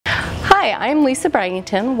Hi, I'm Lisa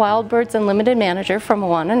Bragington, Wild Birds Unlimited Manager from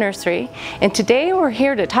Moana Nursery, and today we're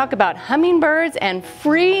here to talk about hummingbirds and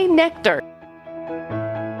free nectar.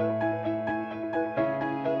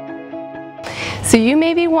 So you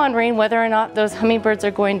may be wondering whether or not those hummingbirds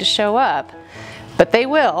are going to show up, but they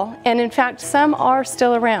will, and in fact some are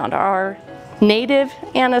still around. Our native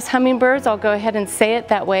Anna's hummingbirds, I'll go ahead and say it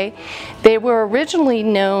that way, they were originally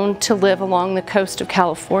known to live along the coast of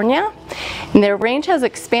California, and their range has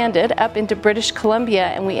expanded up into British Columbia,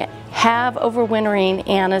 and we have overwintering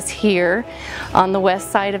Annas here on the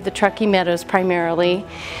west side of the Truckee Meadows primarily.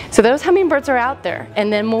 So those hummingbirds are out there,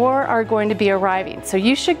 and then more are going to be arriving, so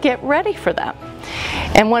you should get ready for them.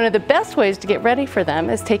 And one of the best ways to get ready for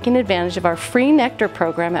them is taking advantage of our free nectar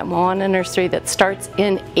program at Moana Nursery that starts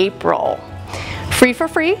in April. Free for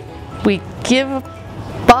free. We give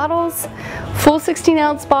bottles, full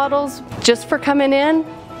 16-ounce bottles, just for coming in,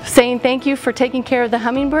 saying thank you for taking care of the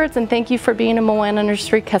hummingbirds and thank you for being a Moana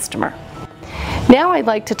Nursery customer. Now I'd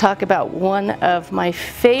like to talk about one of my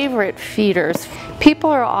favorite feeders.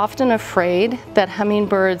 People are often afraid that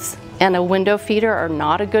hummingbirds and a window feeder are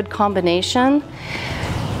not a good combination.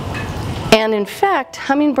 And in fact,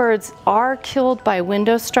 hummingbirds are killed by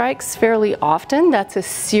window strikes fairly often. That's a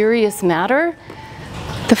serious matter.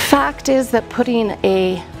 The fact is that putting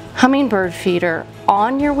a hummingbird feeder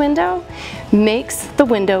on your window makes the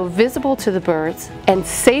window visible to the birds and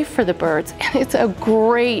safe for the birds, and it's a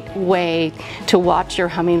great way to watch your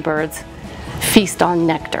hummingbirds feast on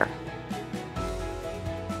nectar.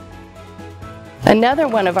 Another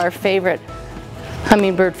one of our favorite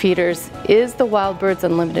hummingbird feeders is the Wild Birds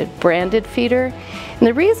Unlimited branded feeder, and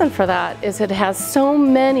the reason for that is it has so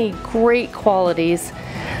many great qualities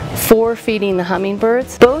for feeding the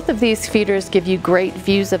hummingbirds. Both of these feeders give you great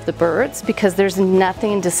views of the birds because there's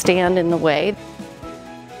nothing to stand in the way.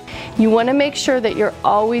 You want to make sure that you're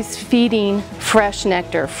always feeding fresh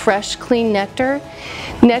nectar, fresh, clean nectar.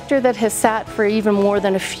 Nectar that has sat for even more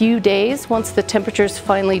than a few days, once the temperatures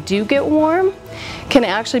finally do get warm, can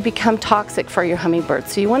actually become toxic for your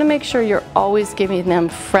hummingbirds. So you want to make sure you're always giving them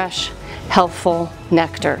fresh, healthful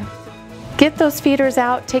nectar. Get those feeders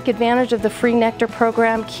out, take advantage of the free nectar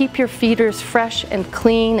program, keep your feeders fresh and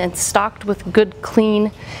clean and stocked with good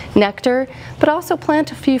clean nectar, but also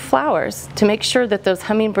plant a few flowers to make sure that those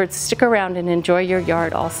hummingbirds stick around and enjoy your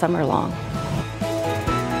yard all summer long.